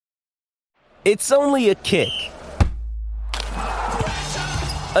It's only a kick,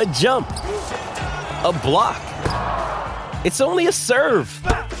 a jump, a block. It's only a serve.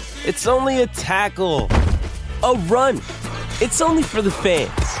 It's only a tackle, a run. It's only for the fans.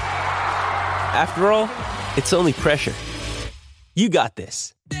 After all, it's only pressure. You got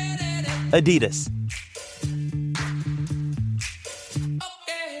this. Adidas.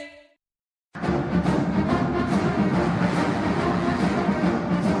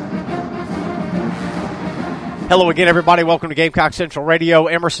 Hello again, everybody. Welcome to Gamecock Central Radio.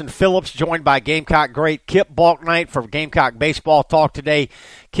 Emerson Phillips, joined by Gamecock great Kip Balknight for Gamecock Baseball Talk today.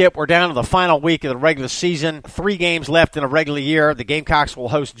 Kip, we're down to the final week of the regular season. 3 games left in a regular year. The Gamecocks will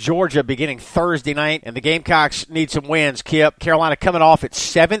host Georgia beginning Thursday night, and the Gamecocks need some wins, Kip. Carolina coming off its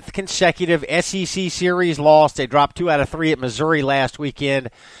 7th consecutive SEC series loss. They dropped 2 out of 3 at Missouri last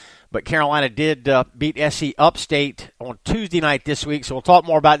weekend. But Carolina did beat SC Upstate on Tuesday night this week, so we'll talk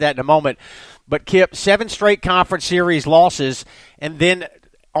more about that in a moment. But, Kip, 7 straight conference series losses, and then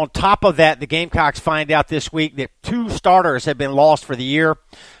on top of that, the Gamecocks find out this week that 2 starters have been lost for the year.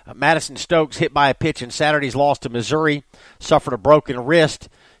 Madison Stokes hit by a pitch in Saturday's loss to Missouri, suffered a broken wrist.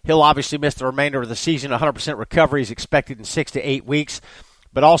 He'll obviously miss the remainder of the season. 100% recovery is expected in 6 to 8 weeks.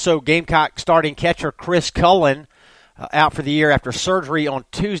 But also Gamecock starting catcher Chris Cullen, out for the year after surgery on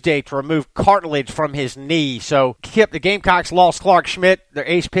Tuesday to remove cartilage from his knee. So, Kip, the Gamecocks lost Clark Schmidt, their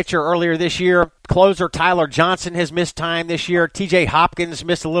ace pitcher, earlier this year. Closer Tyler Johnson has missed time this year. TJ Hopkins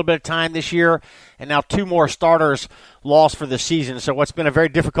missed a little bit of time this year. And now 2 more starters lost for the season. So what's been a very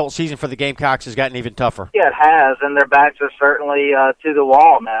difficult season for the Gamecocks has gotten even tougher. Yeah, it has, and their backs are certainly to the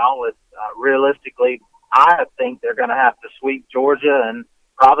wall now. With realistically, I think they're going to have to sweep Georgia and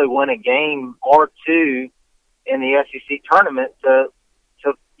probably win a game or 2 in the SEC tournament to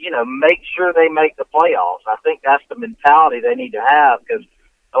make sure they make the playoffs. I think that's the mentality they need to have, because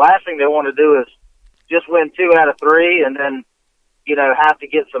the last thing they want to do is just win 2 out of 3 and then, have to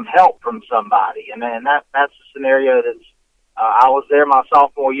get some help from somebody. And then that's the scenario that's, I was there my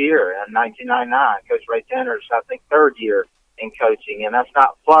sophomore year in 1999, Coach Ray Tanner's, I think, 3rd year in coaching. And that's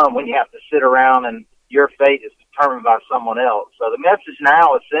not fun when you have to sit around and your fate is determined by someone else. So the message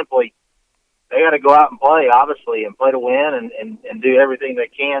now is simply, they got to go out and play, obviously, and play to win and do everything they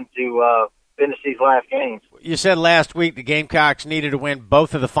can to finish these last games. You said last week the Gamecocks needed to win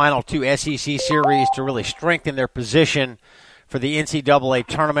both of the final 2 SEC series to really strengthen their position for the NCAA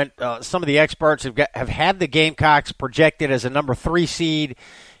tournament. Some of the experts have had the Gamecocks projected as a number 3 seed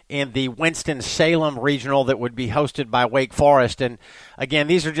in the Winston-Salem regional that would be hosted by Wake Forest. And, again,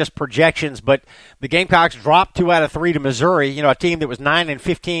 these are just projections, but the Gamecocks dropped 2 out of 3 to Missouri, a team that was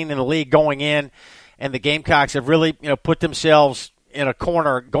 9-15 in the league going in, and the Gamecocks have really, put themselves in a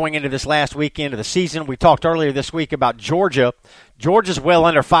corner going into this last weekend of the season. We talked earlier this week about Georgia. Georgia's well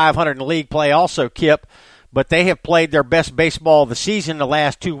under 500 in league play also, Kip, but they have played their best baseball of the season the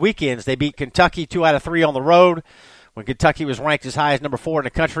last 2 weekends. They beat Kentucky 2 out of 3 on the road, when Kentucky was ranked as high as number 4 in the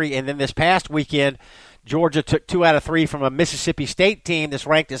country. And then this past weekend, Georgia took 2 out of 3 from a Mississippi State team that's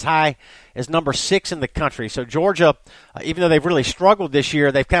ranked as high as number 6 in the country. So Georgia, even though they've really struggled this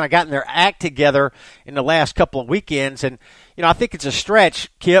year, they've kind of gotten their act together in the last couple of weekends. And, I think it's a stretch,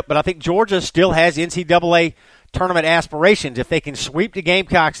 Kip, but I think Georgia still has NCAA tournament aspirations. If they can sweep the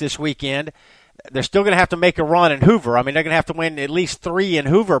Gamecocks this weekend, they're still going to have to make a run in Hoover. I mean, they're going to have to win at least 3 in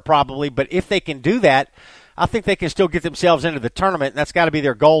Hoover probably, but if they can do that, I think they can still get themselves into the tournament, and that's got to be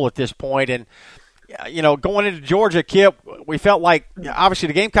their goal at this point. And, going into Georgia, Kip, we felt like, obviously,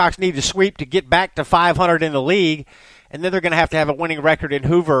 the Gamecocks need to sweep to get back to 500 in the league, and then they're going to have a winning record in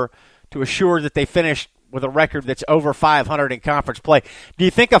Hoover to assure that they finish with a record that's over 500 in conference play. Do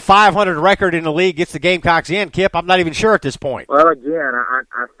you think a 500 record in the league gets the Gamecocks in, Kip? I'm not even sure at this point. Well, again,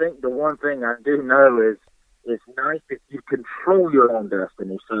 I think the one thing I do know is it's nice that you control your own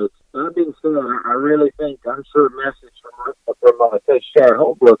destiny. So that being said, I really think, I'm sure a message from Coach Chad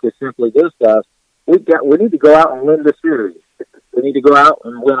Holbrook is simply this, guys. We need to go out and win the series. We need to go out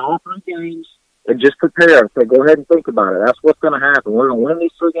and win all 3 games and just prepare. So go ahead and think about it. That's what's going to happen. We're going to win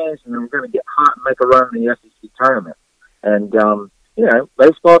these 3 games, and then we're going to get hot and make a run in the SEC tournament. And,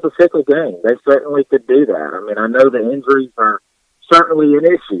 baseball's a fickle game. They certainly could do that. I mean, I know the injuries are certainly an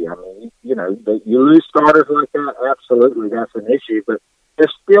issue. I mean, you lose starters like that, absolutely, that's an issue. But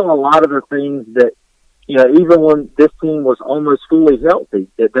there's still a lot of the things that, even when this team was almost fully healthy,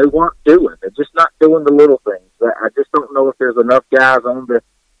 that they weren't doing. They're just not doing the little things. I just don't know if there's enough guys on the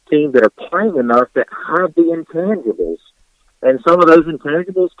team that are playing enough that have the intangibles. And some of those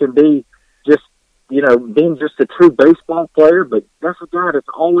intangibles can be just, being just a true baseball player, but that's a guy that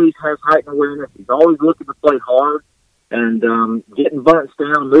always has heightened awareness. He's always looking to play hard. and getting bunts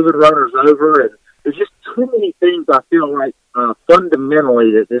down, moving runners over, and there's just too many things I feel like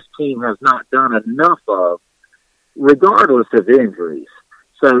fundamentally that this team has not done enough of, regardless of injuries.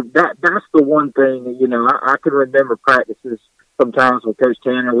 So that's the one thing, you know, I can remember practices sometimes with Coach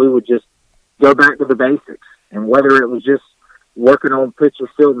Tanner, we would just go back to the basics. And whether it was just working on pitcher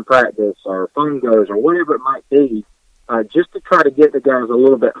fielding practice or fungos or whatever it might be, just to try to get the guys a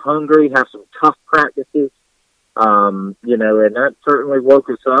little bit hungry, have some tough practices, you know, and that certainly woke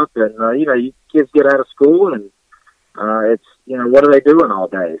us up. And, you know, kids get out of school and it's, you know, what are they doing all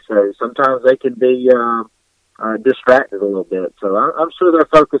day? So sometimes they can be distracted a little bit. So I'm sure their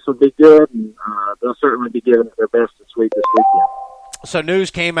focus will be good, and they'll certainly be giving it their best to sweep this weekend. So news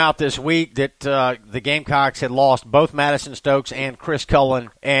came out this week that the Gamecocks had lost both Madison Stokes and Chris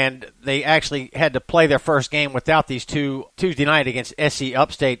Cullen, and they actually had to play their first game without these two Tuesday night against SC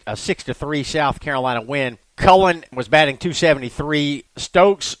Upstate, a 6-3 South Carolina win. Cullen was batting .273.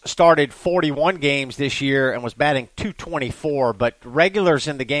 Stokes started 41 games this year and was batting .224, but regulars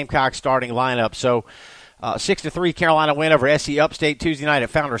in the Gamecocks starting lineup. So 6-3 Carolina win over SC Upstate Tuesday night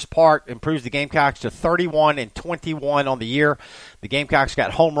at Founders Park improves the Gamecocks to 31-21 on the year. The Gamecocks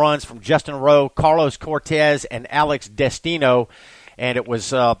got home runs from Justin Rowe, Carlos Cortez, and Alex Destino. And it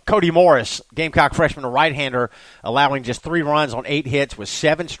was Cody Morris, Gamecock freshman and right-hander, allowing just 3 runs on 8 hits with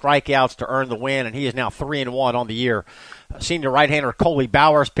 7 strikeouts to earn the win, and he is now 3-1 on the year. Senior right-hander Coley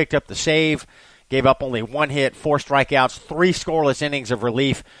Bowers picked up the save, gave up only 1 hit, 4 strikeouts, 3 scoreless innings of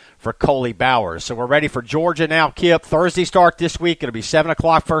relief for Coley Bowers. So we're ready for Georgia now, Kip. Thursday start this week. It'll be 7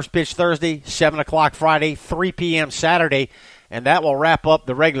 o'clock first pitch Thursday, 7 o'clock Friday, 3 p.m. Saturday, and that will wrap up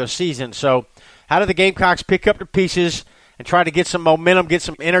the regular season. So how do the Gamecocks pick up the pieces and try to get some momentum, get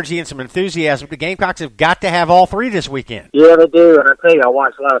some energy and some enthusiasm? The Gamecocks have got to have all 3 this weekend. Yeah, they do. And I tell you, I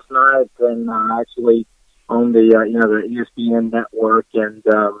watched last night and actually on the the ESPN network, and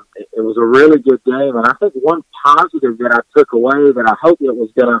it was a really good game. And I think one positive that I took away that I hope it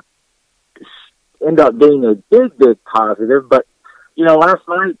was going to end up being a big positive, but you know, last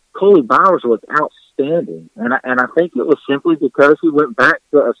night Coley Bowers was outstanding, and I think it was simply because he went back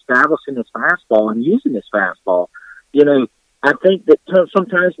to establishing his fastball and using his fastball. You know, I think that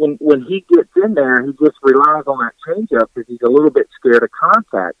sometimes when he gets in there, he just relies on that changeup because he's a little bit scared of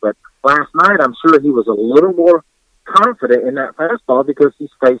contact. But last night, I'm sure he was a little more confident in that fastball because he's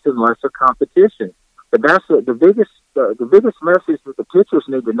facing lesser competition. But that's the biggest message that the pitchers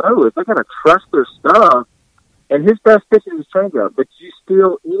need to know is they got to trust their stuff. And his best pitch is his changeup. But you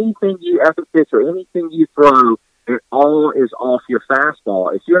still, anything you, as a pitcher, anything you throw, it all is off your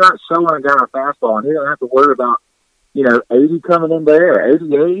fastball. If you're not showing a guy a fastball, and he don't have to worry about, 80 coming in there,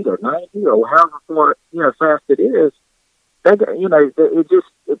 88 or 90 or however far, fast it is,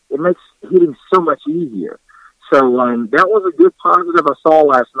 it makes hitting so much easier. So that was a good positive I saw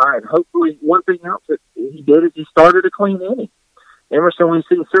last night. Hopefully, one thing else that he did is he started a clean inning. Emerson, we've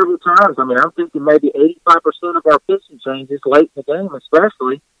seen several times. I mean, I'm thinking maybe 85% of our pitching changes late in the game,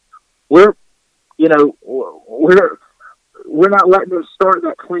 especially, we're not letting them start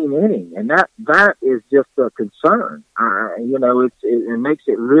that clean inning, and that is just a concern. It makes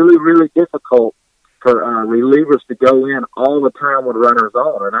it really, really difficult for relievers to go in all the time with runners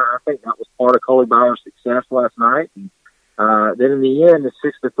on, and I think that was part of Coley Bowers' success last night. And then in the end, it's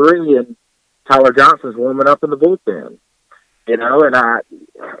 6-3, and Tyler Johnson's warming up in the bullpen. And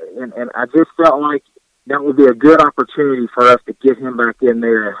I just felt like that would be a good opportunity for us to get him back in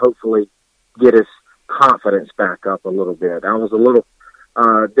there and hopefully get his confidence back up a little bit. I was a little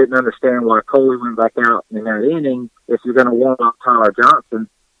didn't understand why Coley went back out in that inning. If you're going to warm up Tyler Johnson,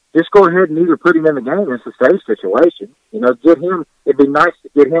 just go ahead and either put him in the game. It's a safe situation. Get him. It'd be nice to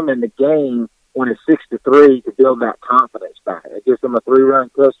get him in the game when it's 6-3 to build that confidence back. It gives him a 3-run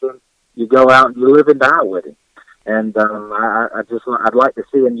cushion. You go out and you live and die with him. And I'd like to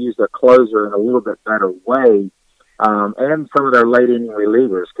see him use their closer in a little bit better way, and some of their late inning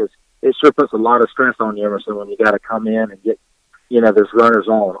relievers, because it sure puts a lot of stress on you, Emerson, when you got to come in and get, there's runners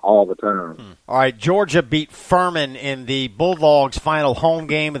on all the time. All right, Georgia beat Furman in the Bulldogs' final home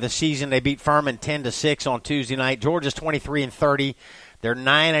game of the season. They beat Furman 10-6 on Tuesday night. Georgia's 23-30. They're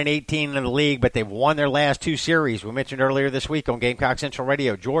 9-18 in the league, but they've won their last 2 series. We mentioned earlier this week on Gamecock Central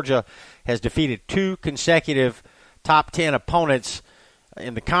Radio, Georgia has defeated 2 consecutive top 10 opponents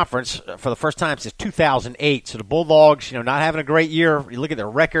in the conference for the first time since 2008. So the Bulldogs, not having a great year. You look at their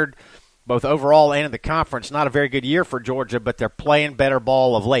record, both overall and in the conference, not a very good year for Georgia, but they're playing better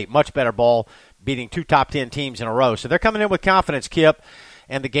ball of late, much better ball, beating 2 top 10 teams in a row. So they're coming in with confidence, Kip.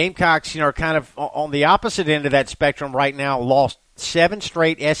 And the Gamecocks, are kind of on the opposite end of that spectrum right now, lost 7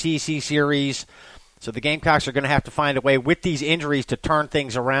 straight SEC series, So the Gamecocks are going to have to find a way with these injuries to turn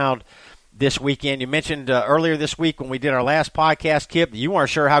things around this weekend. You mentioned earlier this week when we did our last podcast, Kip, you weren't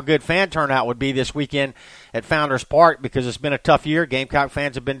sure how good fan turnout would be this weekend at Founders Park because it's been a tough year. Gamecock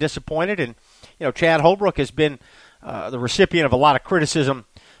fans have been disappointed, and Chad Holbrook has been the recipient of a lot of criticism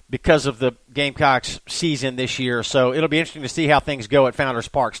because of the Gamecocks season this year. So it'll be interesting to see how things go at Founders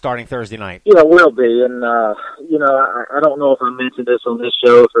Park starting Thursday night. Yeah, it will be. And, I don't know if I mentioned this on this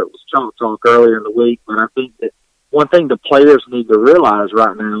show, if it was Chalk Talk earlier in the week, but I think that one thing the players need to realize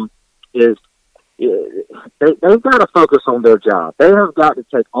right now is they've got to focus on their job. They have got to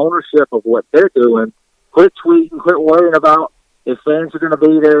take ownership of what they're doing, quit tweeting, quit worrying about if fans are going to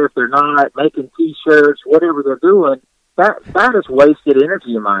be there, if they're not, making T-shirts, whatever they're doing. That is wasted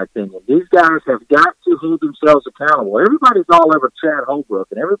energy, in my opinion. These guys have got to hold themselves accountable. Everybody's all over Chad Holbrook,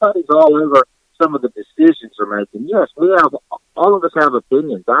 and everybody's all over some of the decisions they're making. Yes, all of us have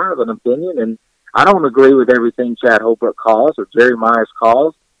opinions. I have an opinion, and I don't agree with everything Chad Holbrook calls or Jerry Myers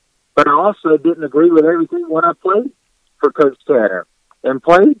calls, but I also didn't agree with everything when I played for Coach Tanner and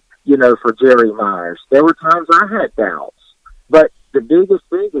played, for Jerry Myers. There were times I had doubts, but the biggest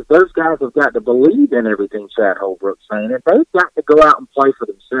thing is those guys have got to believe in everything Chad Holbrook's saying, and they've got to go out and play for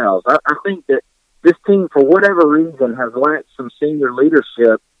themselves. I think that this team, for whatever reason, has lacked some senior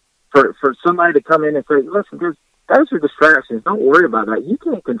leadership for somebody to come in and say, listen, those are distractions. Don't worry about that. You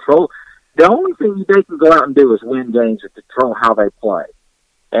can't control. The only thing they can go out and do is win games and control how they play.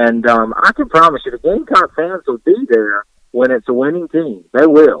 And I can promise you the Gamecock fans will be there when it's a winning team. They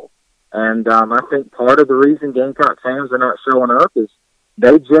will. And I think part of the reason Gamecock fans are not showing up is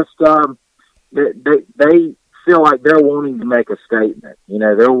they just they feel like they're wanting to make a statement.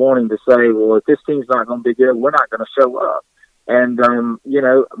 They're wanting to say, well, if this team's not going to be good, we're not going to show up. And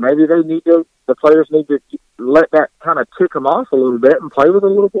maybe the players need to let that kind of tick them off a little bit and play with a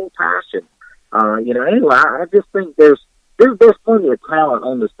little more passion. Anyway, I just think there's plenty of talent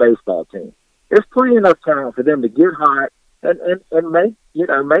on this baseball team. There's plenty enough talent for them to get hot and make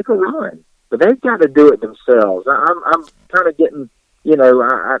a run. But they've got to do it themselves. I'm kind of getting,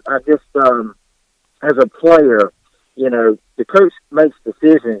 I just, as a player, the coach makes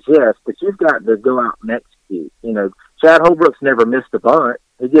decisions, yes, but you've got to go out and execute. Chad Holbrook's never missed a bunt.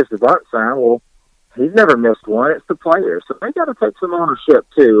 He gives the bunt sign. Well, he's never missed one. It's the players. So they got to take some ownership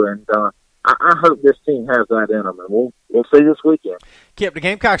too. And, I hope this team has that in them, and we'll see this weekend. Kip, the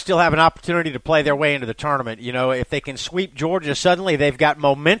Gamecocks still have an opportunity to play their way into the tournament. If they can sweep Georgia, suddenly they've got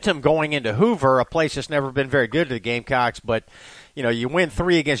momentum going into Hoover, a place that's never been very good to the Gamecocks. But, you win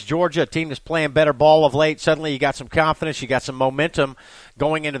 3 against Georgia, a team that's playing better ball of late. Suddenly you got some confidence, you got some momentum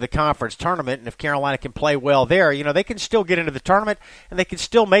going into the conference tournament. And if Carolina can play well there, they can still get into the tournament, and they can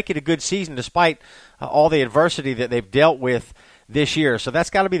still make it a good season despite all the adversity that they've dealt with this year. So that's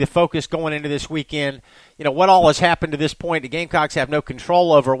got to be the focus going into this weekend. What all has happened to this point, the Gamecocks have no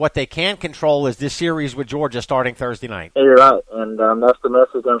control over. What they can control is this series with Georgia starting Thursday night. You're right, and that's the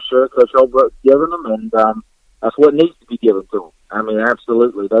message I'm sure Coach Holbrook's giving them, and that's what needs to be given to them. I mean,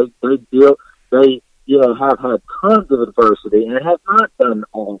 absolutely. They have had tons of adversity and have not done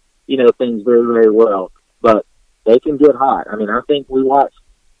all, things very, very well, but they can get hot. I mean, I think we watched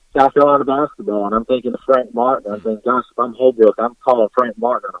South Carolina basketball, and I'm thinking of Frank Martin. I'm thinking, gosh, if I'm Holbrook, I'm calling Frank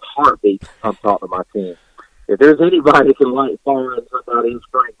Martin in a heartbeat. I'm talking to my team. If there's anybody who can light fire in somebody, it's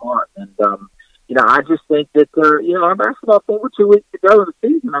Frank Martin. And, I just think that, our basketball team, we're 2 weeks to go in the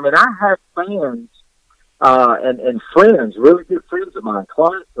season. I mean, I have fans and friends, really good friends of mine,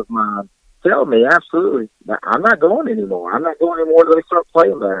 clients of mine, tell me, absolutely, I'm not going anymore. I'm not going anymore until they start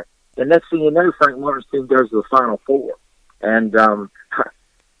playing there. And next thing you know, Frank Martin's team goes to the Final Four. And,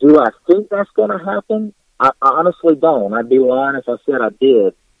 do I think that's going to happen? I honestly don't. I'd be lying if I said I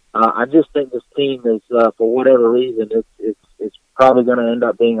did. I just think this team is, for whatever reason, it's probably going to end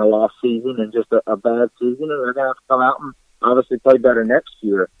up being a lost season and just a bad season, and they're going to have to come out and obviously play better next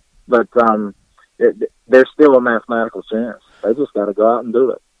year. But there's still a mathematical chance. They just got to go out and do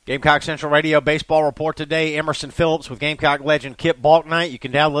it. Gamecock Central Radio baseball report today. Emerson Phillips with Gamecock legend Kip Balknight. You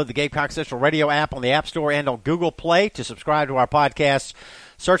can download the Gamecock Central Radio app on the App Store and on Google Play to subscribe to our podcasts.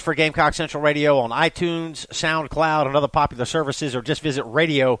 Search for Gamecock Central Radio on iTunes, SoundCloud, and other popular services, or just visit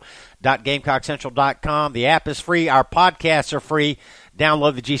radio.gamecockcentral.com. The app is free. Our podcasts are free.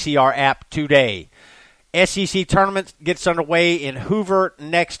 Download the GCR app today. SEC tournament gets underway in Hoover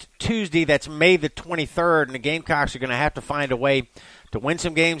next Tuesday. That's May the 23rd, and the Gamecocks are going to have to find a way to win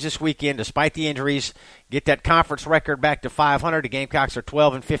some games this weekend despite the injuries, get that conference record back to 500. The Gamecocks are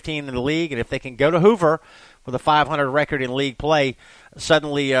 12-15 in the league, and if they can go to Hoover with a 500 record in league play,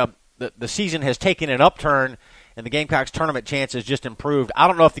 suddenly the season has taken an upturn and the Gamecocks tournament chances just improved. I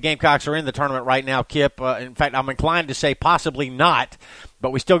don't know if the Gamecocks are in the tournament right now, Kip. In fact, I'm inclined to say possibly not,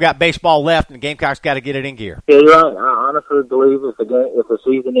 but we still got baseball left, and the Gamecocks got to get it in gear. Yeah, you're right. I honestly believe if the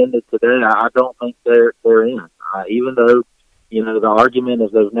season ended today, I don't think they're in. Even though, the argument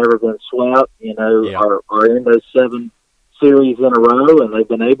is they've never been swept, are in those 7 series in a row, and they've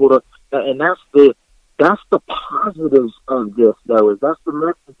been able to, and that's the positives of this, though, is that's the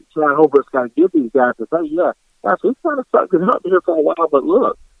message that Chad Holbrook's got to give these guys to say, yeah, guys, we've kind of sucked it up here for a while, but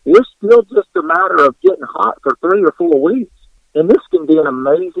look, we're still just a matter of getting hot for 3 or 4 weeks, and this can be an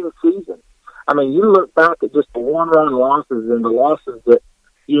amazing season. I mean, you look back at just the one-run losses and the losses that,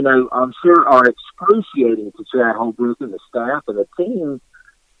 I'm sure are excruciating to Chad Holbrook and the staff and the team,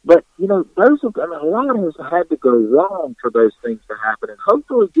 but, a lot has had to go wrong for those things to happen, and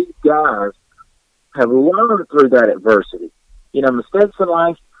hopefully these guys have learned through that adversity. Mistakes in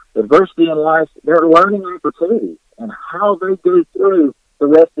life, adversity in life, they're learning opportunities. And how they go through the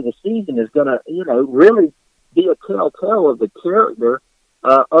rest of the season is going to, really be a telltale of the character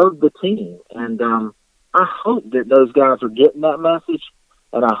of the team. And I hope that those guys are getting that message,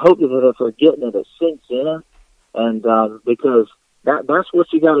 and I hope that if they're getting it, it sinks in. And because that's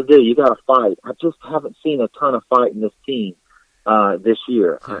what you got to do. You got to fight. I just haven't seen a ton of fight in this team this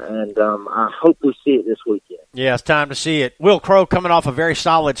year, and I hope we see it this weekend. Yeah, it's time to see it. Will Crow coming off a very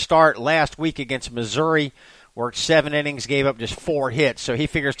solid start last week against Missouri, worked 7 innings, gave up just 4 hits, so he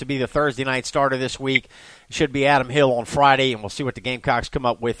figures to be the Thursday night starter this week. It should be Adam Hill on Friday, and we'll see what the Gamecocks come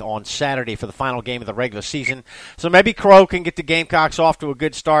up with on Saturday for the final game of the regular season. So maybe Crow can get the Gamecocks off to a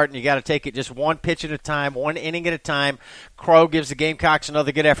good start, and you got to take it just 1 pitch at a time, 1 inning at a time. Crow gives the Gamecocks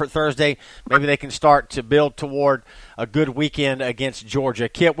another good effort Thursday. Maybe they can start to build toward a good weekend against Georgia.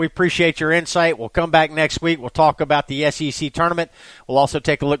 Kip, we appreciate your insight. We'll come back next week. We'll talk about the SEC tournament. We'll also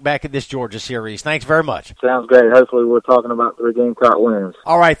take a look back at this Georgia series. Thanks very much. Sounds great. Hopefully we're talking about 3 Gamecock wins.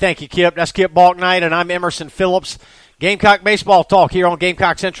 All right, thank you, Kip. That's Kip Balknight, and I'm Emerson Phillips. Gamecock Baseball Talk here on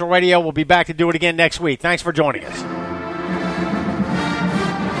Gamecock Central Radio. We'll be back to do it again next week. Thanks for joining us.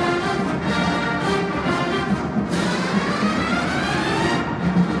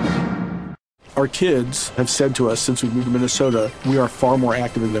 Our kids have said to us since we moved to Minnesota, we are far more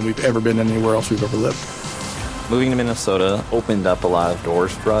active than we've ever been anywhere else we've ever lived. Moving to Minnesota opened up a lot of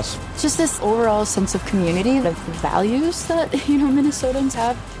doors for us. Just this overall sense of community, of the values that, Minnesotans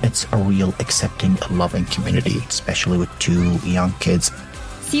have. It's a real accepting, loving community, especially with 2 young kids.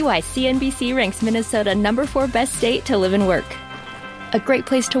 See why CNBC ranks Minnesota number 4 best state to live and work. A great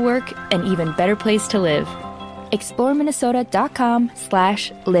place to work, an even better place to live.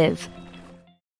 ExploreMinnesota.com/live.